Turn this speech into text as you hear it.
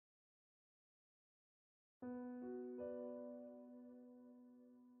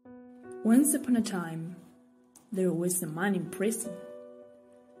Once upon a time, there was a man in prison.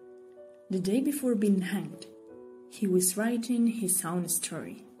 The day before being hanged, he was writing his own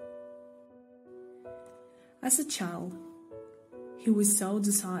story. As a child, he was so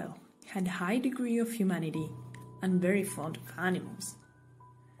docile, had a high degree of humanity, and very fond of animals.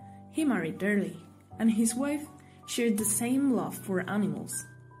 He married early, and his wife shared the same love for animals.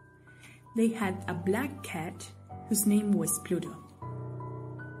 They had a black cat whose name was Pluto.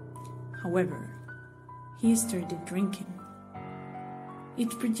 However, he started drinking. It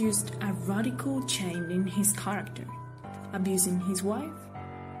produced a radical change in his character, abusing his wife,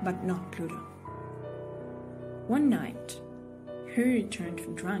 but not Pluto. One night, he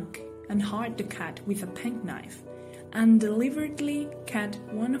returned drunk and hurt the cat with a penknife and deliberately cut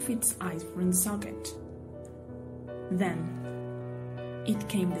one of its eyes from the socket. Then, it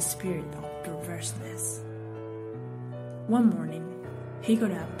came the spirit of perverseness. One morning, he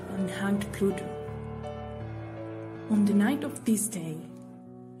got up and hanged Pluto. On the night of this day,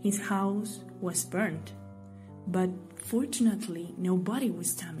 his house was burned, but fortunately nobody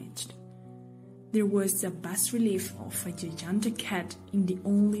was damaged. There was a bas-relief of a gigantic cat in the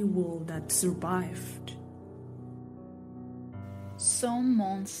only wall that survived. Some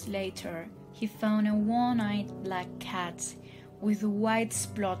months later, he found a one-eyed black cat with a white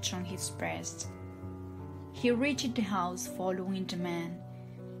splotch on his breast. He reached the house following the man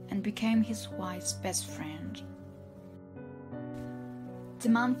and became his wife's best friend. The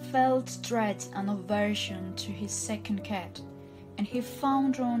man felt dread and aversion to his second cat, and he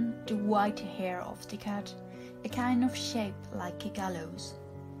found on the white hair of the cat a kind of shape like a gallows.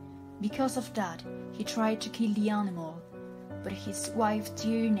 Because of that, he tried to kill the animal, but his wife's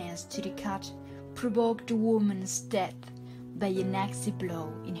dearness to the cat provoked the woman's death by an axe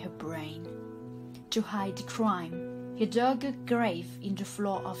blow in her brain. To hide the crime, he dug a grave in the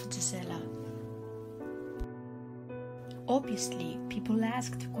floor of the cellar. Obviously, people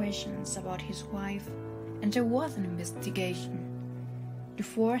asked questions about his wife, and there was an investigation. The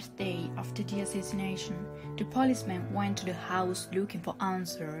fourth day after the assassination, the policemen went to the house looking for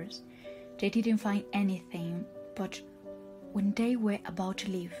answers. They didn't find anything, but when they were about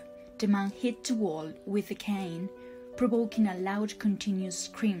to leave, the man hit the wall with a cane, provoking a loud continuous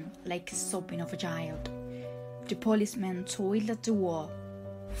scream like the sobbing of a child. The policeman toiled at the wall,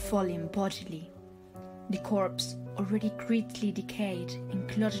 falling bodily. The corpse, already greatly decayed and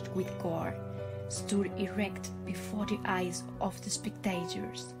clotted with gore, stood erect before the eyes of the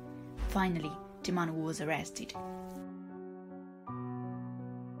spectators. Finally, the man was arrested.